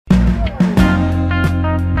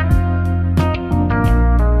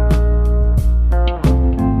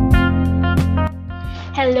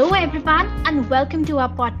welcome to our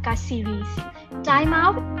podcast series, Time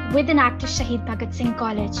Out with an actor Shahid Bhagat Singh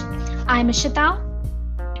College. I'm Ishita.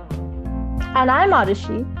 And I'm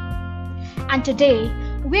Arushi. And today,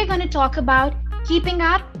 we're going to talk about keeping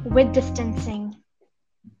up with distancing.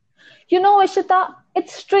 You know, Ishita,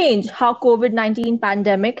 it's strange how COVID-19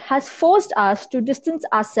 pandemic has forced us to distance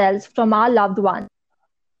ourselves from our loved ones.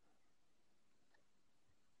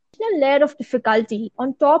 A layer of difficulty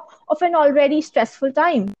on top of an already stressful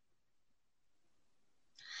time.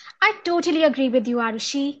 I totally agree with you,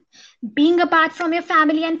 Arushi. Being apart from your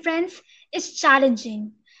family and friends is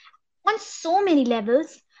challenging on so many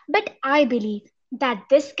levels, but I believe that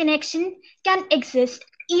this connection can exist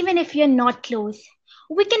even if you're not close.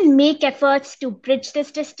 We can make efforts to bridge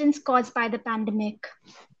this distance caused by the pandemic.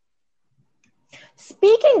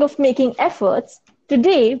 Speaking of making efforts,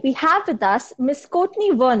 today we have with us Miss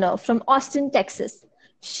Courtney Werner from Austin, Texas.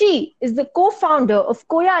 She is the co-founder of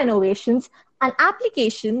Koya Innovations, an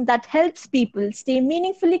application that helps people stay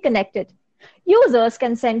meaningfully connected. Users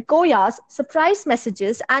can send Koyas surprise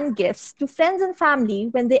messages and gifts to friends and family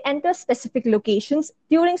when they enter specific locations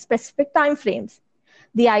during specific time frames.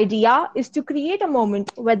 The idea is to create a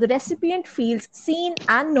moment where the recipient feels seen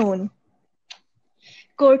and known.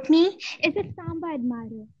 Courtney is a Samba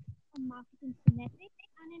admirer, a marketing fanatic,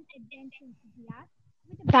 and an adventure enthusiast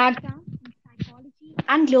with a background in psychology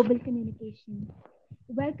and global communication.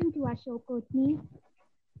 Welcome to our show, Courtney.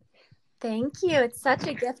 Thank you. It's such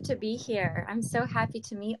a gift to be here. I'm so happy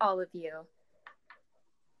to meet all of you.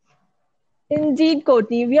 Indeed,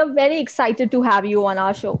 Courtney, we are very excited to have you on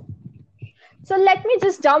our show. So let me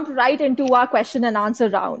just jump right into our question and answer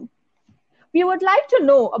round. We would like to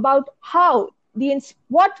know about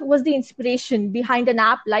what was the inspiration behind an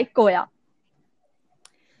app like Koya?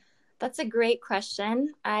 That's a great question.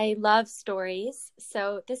 I love stories.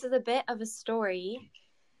 So this is a bit of a story.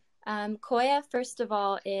 Koya, first of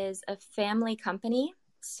all, is a family company.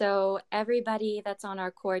 So everybody that's on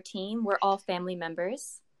our core team, we're all family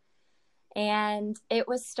members. And it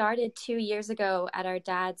was started 2 years ago at our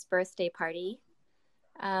dad's birthday party.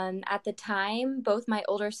 At the time, both my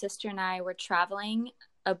older sister and I were traveling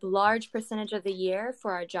a large percentage of the year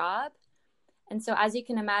for our job. And so as you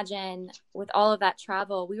can imagine, with all of that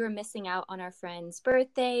travel, we were missing out on our friends'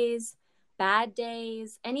 birthdays, bad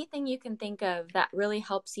days, anything you can think of that really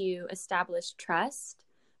helps you establish trust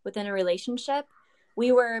within a relationship,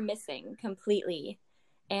 we were missing completely.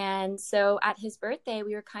 And so at his birthday,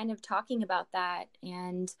 we were kind of talking about that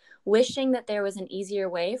and wishing that there was an easier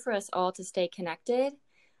way for us all to stay connected,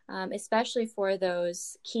 especially for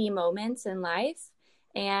those key moments in life.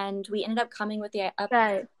 And we ended up coming with we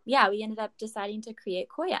ended up deciding to create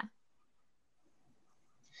Koya.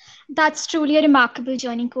 That's truly a remarkable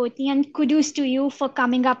journey, Courtney, and kudos to you for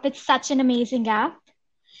coming up with such an amazing app.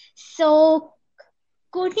 So,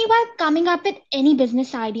 Courtney, while coming up with any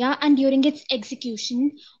business idea and during its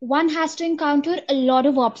execution, one has to encounter a lot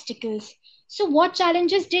of obstacles. So, what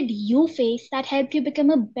challenges did you face that helped you become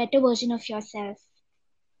a better version of yourself?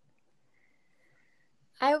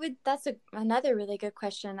 That's another really good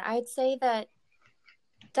question. I'd say that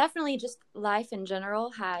definitely just life in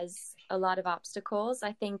general has a lot of obstacles.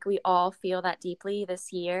 I think we all feel that deeply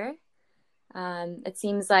this year. It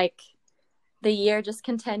seems like the year just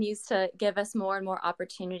continues to give us more and more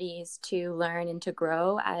opportunities to learn and to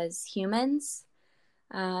grow as humans.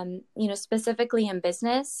 Specifically in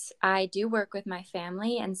business, I do work with my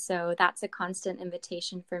family. And so that's a constant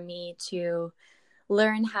invitation for me to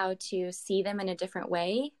learn how to see them in a different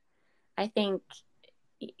way. I think,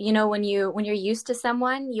 when you're used to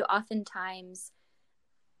someone, you oftentimes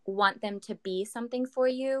want them to be something for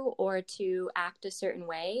you or to act a certain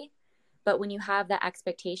way. But when you have that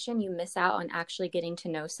expectation, you miss out on actually getting to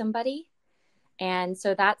know somebody. And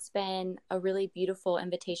so that's been a really beautiful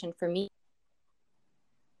invitation for me.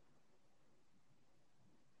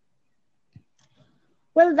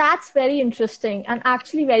 Well, that's very interesting and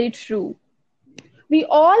actually very true. We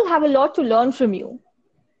all have a lot to learn from you.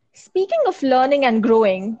 Speaking of learning and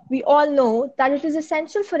growing, we all know that it is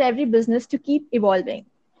essential for every business to keep evolving.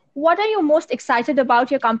 What are you most excited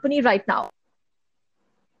about your company right now?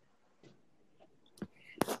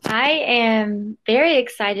 I am very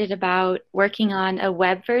excited about working on a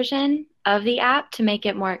web version of the app to make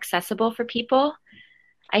it more accessible for people.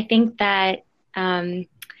 I think that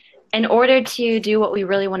in order to do what we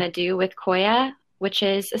really want to do with Koya, which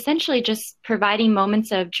is essentially just providing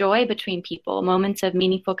moments of joy between people, moments of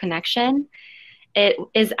meaningful connection, it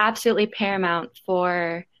is absolutely paramount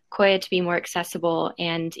for Koya to be more accessible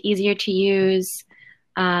and easier to use,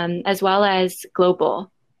 as well as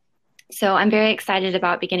global. So I'm very excited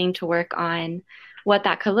about beginning to work on what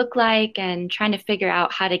that could look like and trying to figure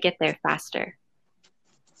out how to get there faster.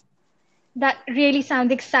 That really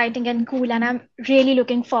sounds exciting and cool, and I'm really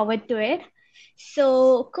looking forward to it.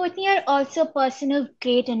 So, Courtney, you're also a person of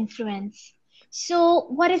great influence. So,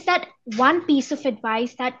 what is that one piece of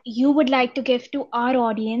advice that you would like to give to our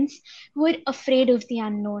audience who are afraid of the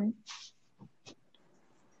unknown?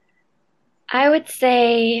 I would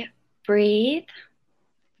say breathe.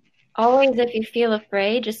 Always, if you feel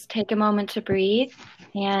afraid, just take a moment to breathe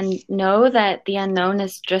and know that the unknown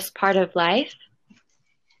is just part of life.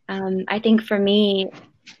 I think for me,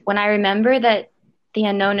 when I remember that the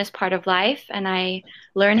unknown is part of life and I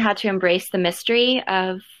learn how to embrace the mystery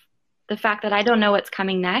of the fact that I don't know what's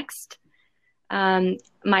coming next,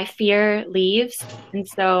 my fear leaves. And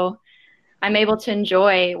so I'm able to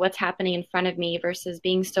enjoy what's happening in front of me versus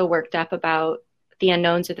being so worked up about the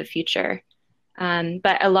unknowns of the future.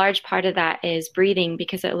 But a large part of that is breathing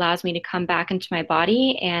because it allows me to come back into my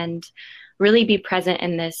body and really be present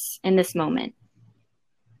in this moment.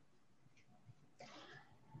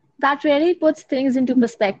 That really puts things into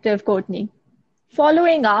perspective, Courtney.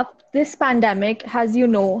 Following up, this pandemic, as you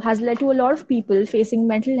know, has led to a lot of people facing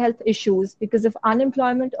mental health issues because of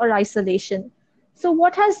unemployment or isolation. So,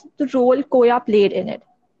 what has the role Koya played in it?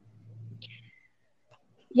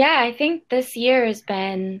 Yeah, I think this year has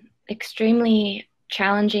been extremely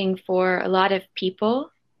challenging for a lot of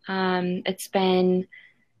people. It's been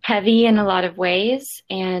heavy in a lot of ways.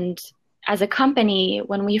 And as a company,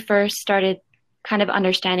 when we first started kind of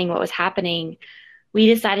understanding what was happening, we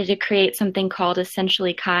decided to create something called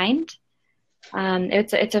Essentially Kind.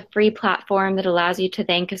 It's a free platform that allows you to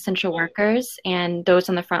thank essential workers and those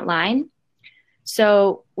on the front line.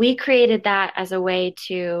 So we created that as a way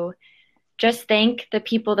to just thank the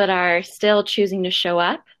people that are still choosing to show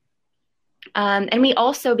up. And we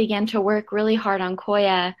also began to work really hard on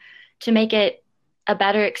Koya to make it a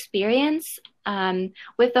better experience,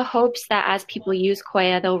 with the hopes that as people use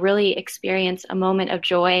Koya, they'll really experience a moment of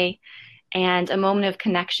joy and a moment of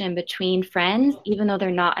connection between friends, even though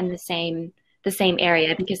they're not in the same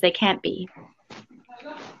area, because they can't be.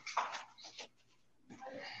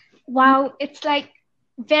 Wow, it's like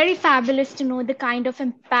very fabulous to know the kind of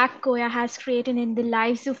impact Koya has created in the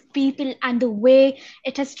lives of people and the way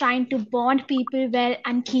it has trying to bond people well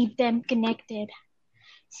and keep them connected.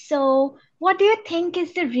 So, what do you think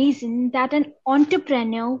is the reason that an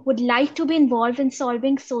entrepreneur would like to be involved in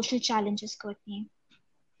solving social challenges, Courtney?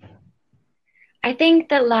 I think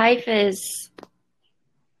that life is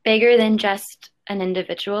bigger than just an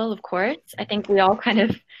individual, of course. I think we all kind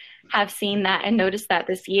of have seen that and noticed that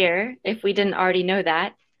this year, if we didn't already know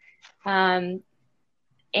that. And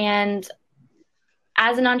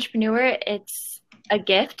as an entrepreneur, it's a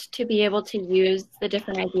gift to be able to use the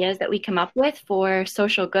different ideas that we come up with for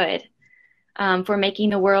social good, for making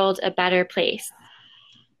the world a better place.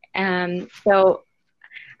 So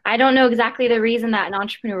I don't know exactly the reason that an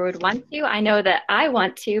entrepreneur would want to. I know that I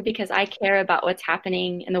want to because I care about what's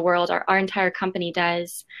happening in the world. Our entire company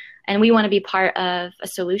does. And we want to be part of a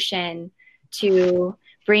solution to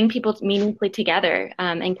bring people meaningfully together,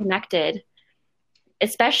 and connected,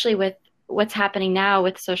 especially with what's happening now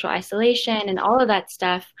with social isolation and all of that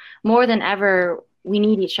stuff. More than ever, we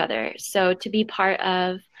need each other. So to be part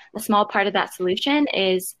of a small part of that solution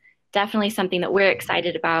is definitely something that we're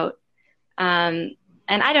excited about. And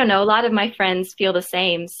I don't know, a lot of my friends feel the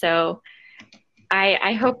same. So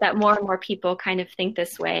I hope that more and more people kind of think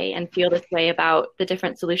this way and feel this way about the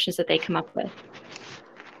different solutions that they come up with.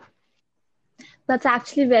 That's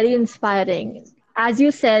actually very inspiring. As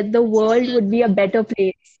you said, the world would be a better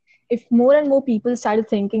place if more and more people started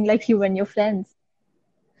thinking like you and your friends.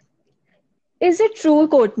 Is it true,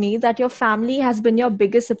 Courtney, that your family has been your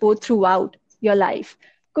biggest support throughout your life?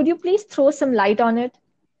 Could you please throw some light on it?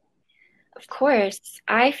 Of course.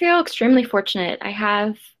 I feel extremely fortunate. I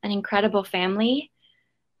have an incredible family.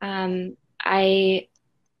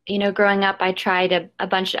 Growing up, I tried a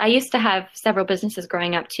bunch. I used to have several businesses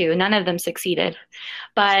growing up too. None of them succeeded.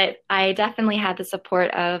 But I definitely had the support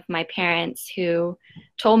of my parents who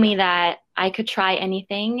told me that I could try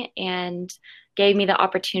anything and gave me the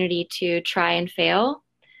opportunity to try and fail.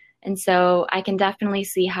 And so I can definitely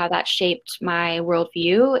see how that shaped my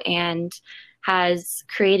worldview and has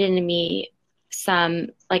created in me some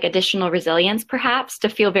like additional resilience perhaps to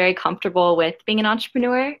feel very comfortable with being an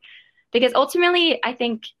entrepreneur. Because ultimately, I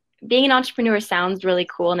think being an entrepreneur sounds really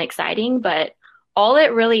cool and exciting, but all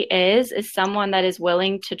it really is someone that is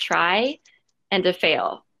willing to try and to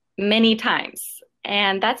fail many times.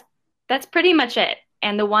 And that's pretty much it.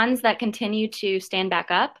 And the ones that continue to stand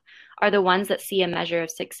back up are the ones that see a measure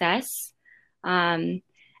of success.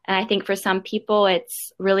 And I think for some people,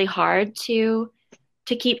 it's really hard to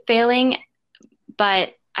keep failing.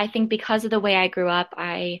 But I think because of the way I grew up,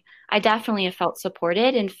 I definitely have felt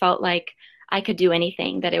supported and felt like I could do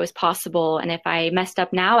anything, that it was possible. And if I messed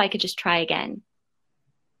up now, I could just try again.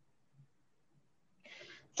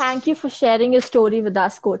 Thank you for sharing your story with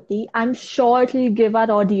us, Courtney. I'm sure it will give our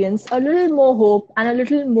audience a little more hope and a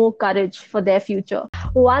little more courage for their future.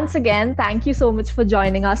 Once again, thank you so much for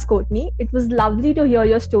joining us, Courtney. It was lovely to hear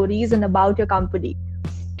your stories and about your company.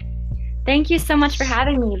 Thank you so much for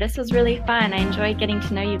having me. This was really fun. I enjoyed getting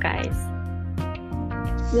to know you guys.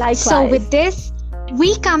 Likewise. So with this,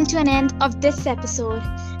 we come to an end of this episode,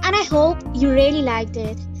 and I hope you really liked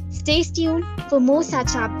it. Stay tuned for more such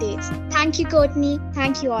updates. Thank you, Courtney.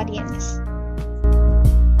 Thank you, audience.